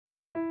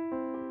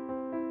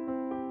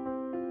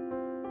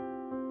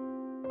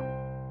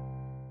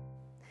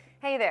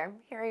Hey there,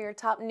 here are your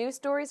top news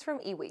stories from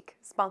eWeek,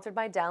 sponsored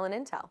by Dell and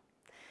Intel.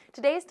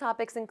 Today's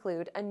topics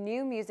include a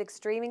new music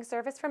streaming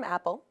service from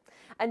Apple,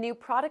 a new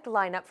product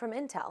lineup from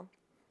Intel,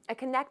 a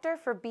connector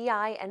for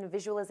BI and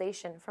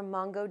visualization from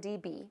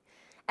MongoDB,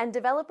 and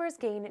developers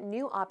gain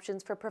new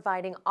options for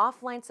providing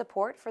offline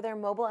support for their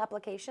mobile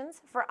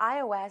applications for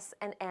iOS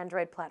and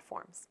Android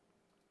platforms.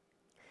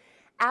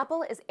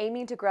 Apple is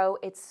aiming to grow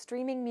its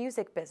streaming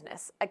music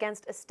business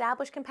against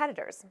established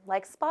competitors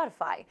like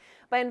Spotify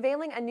by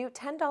unveiling a new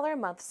 $10 a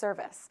month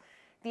service.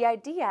 The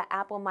idea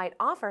Apple might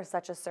offer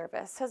such a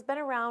service has been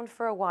around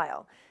for a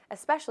while,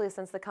 especially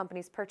since the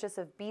company's purchase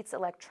of Beats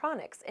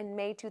Electronics in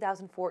May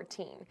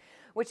 2014,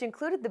 which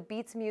included the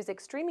Beats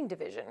Music streaming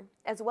division,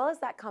 as well as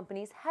that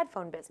company's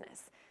headphone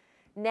business.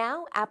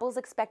 Now, Apple's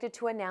expected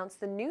to announce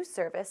the new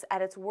service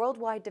at its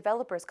Worldwide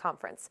Developers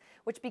Conference,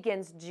 which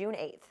begins June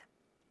 8th.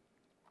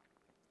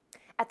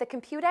 At the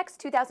Computex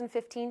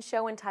 2015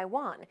 show in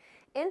Taiwan,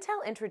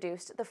 Intel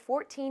introduced the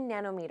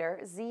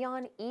 14-nanometer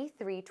Xeon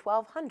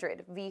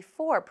E3-1200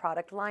 V4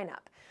 product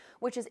lineup,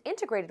 which is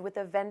integrated with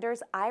the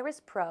vendor's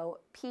Iris Pro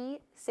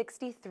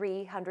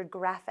P6300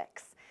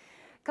 graphics.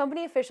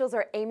 Company officials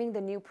are aiming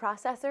the new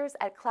processors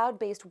at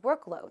cloud-based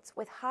workloads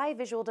with high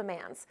visual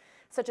demands,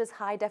 such as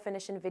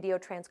high-definition video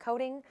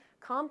transcoding,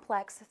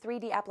 complex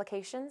 3D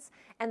applications,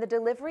 and the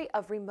delivery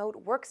of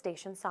remote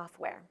workstation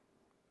software.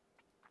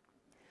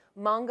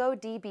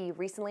 MongoDB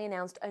recently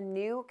announced a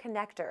new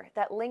connector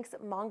that links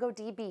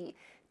MongoDB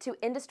to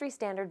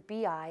industry-standard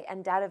BI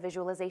and data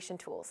visualization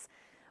tools.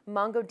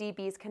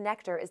 MongoDB's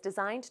connector is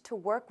designed to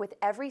work with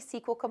every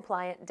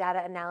SQL-compliant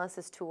data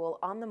analysis tool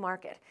on the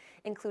market,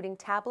 including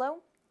Tableau,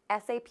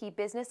 SAP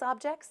Business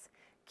Objects,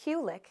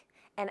 QLic,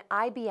 and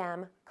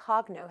IBM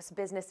Cognos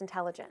Business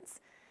Intelligence.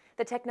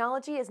 The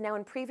technology is now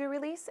in preview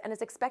release and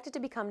is expected to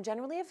become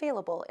generally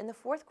available in the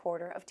fourth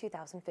quarter of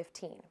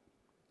 2015.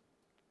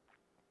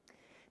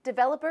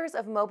 Developers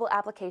of mobile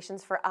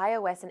applications for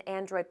iOS and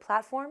Android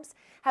platforms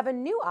have a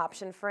new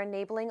option for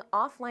enabling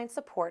offline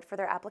support for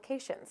their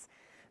applications.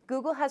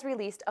 Google has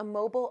released a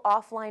mobile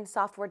offline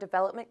software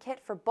development kit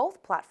for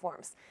both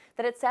platforms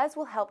that it says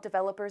will help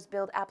developers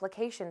build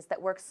applications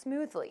that work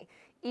smoothly,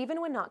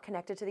 even when not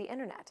connected to the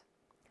internet.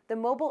 The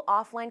mobile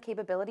offline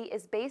capability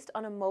is based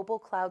on a mobile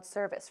cloud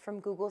service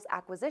from Google's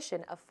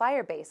acquisition of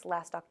Firebase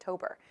last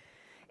October.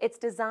 It's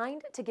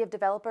designed to give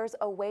developers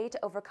a way to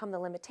overcome the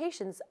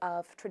limitations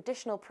of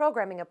traditional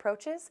programming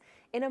approaches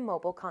in a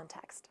mobile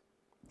context.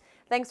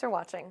 Thanks for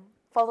watching.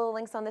 Follow the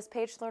links on this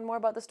page to learn more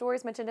about the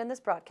stories mentioned in this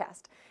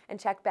broadcast, and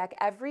check back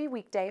every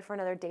weekday for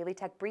another daily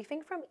tech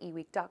briefing from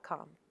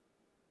eWEEK.com.